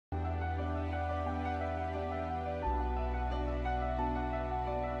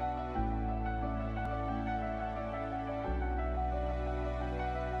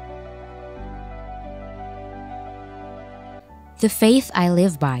The Faith I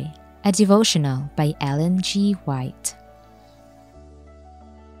Live By, a devotional by Ellen G. White.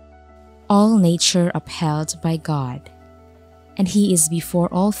 All nature upheld by God, and He is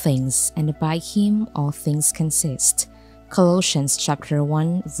before all things, and by Him all things consist. Colossians chapter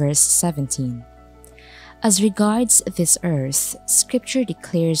 1, verse 17. As regards this earth, Scripture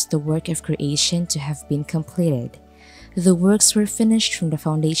declares the work of creation to have been completed. The works were finished from the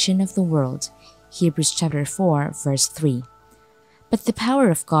foundation of the world. Hebrews chapter 4, verse 3. But the power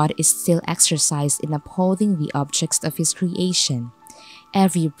of God is still exercised in upholding the objects of His creation.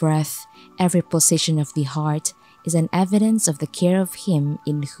 Every breath, every pulsation of the heart is an evidence of the care of Him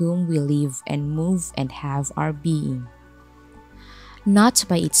in whom we live and move and have our being. Not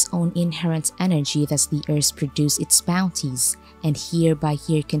by its own inherent energy does the earth produce its bounties, and year by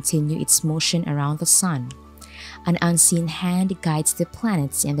year continue its motion around the sun. An unseen hand guides the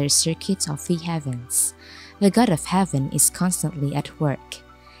planets in their circuit of the heavens. The God of heaven is constantly at work.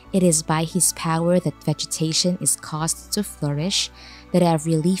 It is by His power that vegetation is caused to flourish, that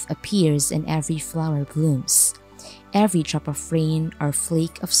every leaf appears and every flower blooms. Every drop of rain or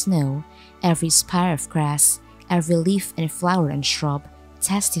flake of snow, every spire of grass, every leaf and flower and shrub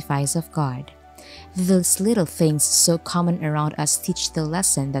testifies of God. Those little things so common around us teach the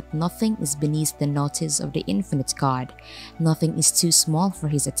lesson that nothing is beneath the notice of the infinite God. Nothing is too small for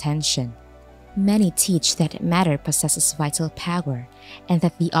His attention. Many teach that matter possesses vital power, and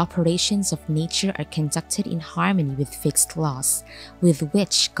that the operations of nature are conducted in harmony with fixed laws, with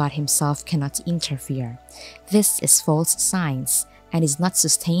which God Himself cannot interfere. This is false science, and is not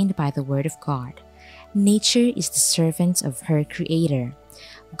sustained by the Word of God. Nature is the servant of her Creator.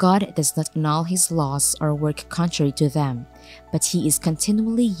 God does not annul His laws or work contrary to them, but He is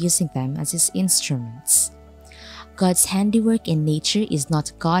continually using them as His instruments. God's handiwork in nature is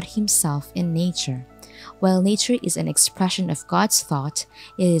not God Himself in nature. While nature is an expression of God's thought,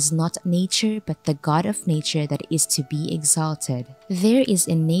 it is not nature but the God of nature that is to be exalted. There is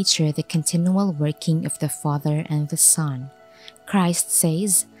in nature the continual working of the Father and the Son. Christ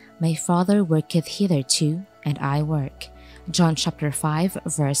says, "My Father worketh hitherto, and I work." John chapter 5,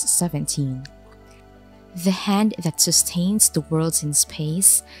 verse 17. The hand that sustains the worlds in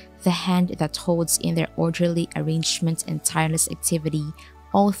space, the hand that holds in their orderly arrangement and tireless activity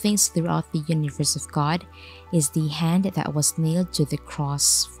all things throughout the universe of God, is the hand that was nailed to the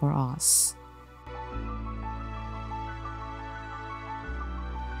cross for us.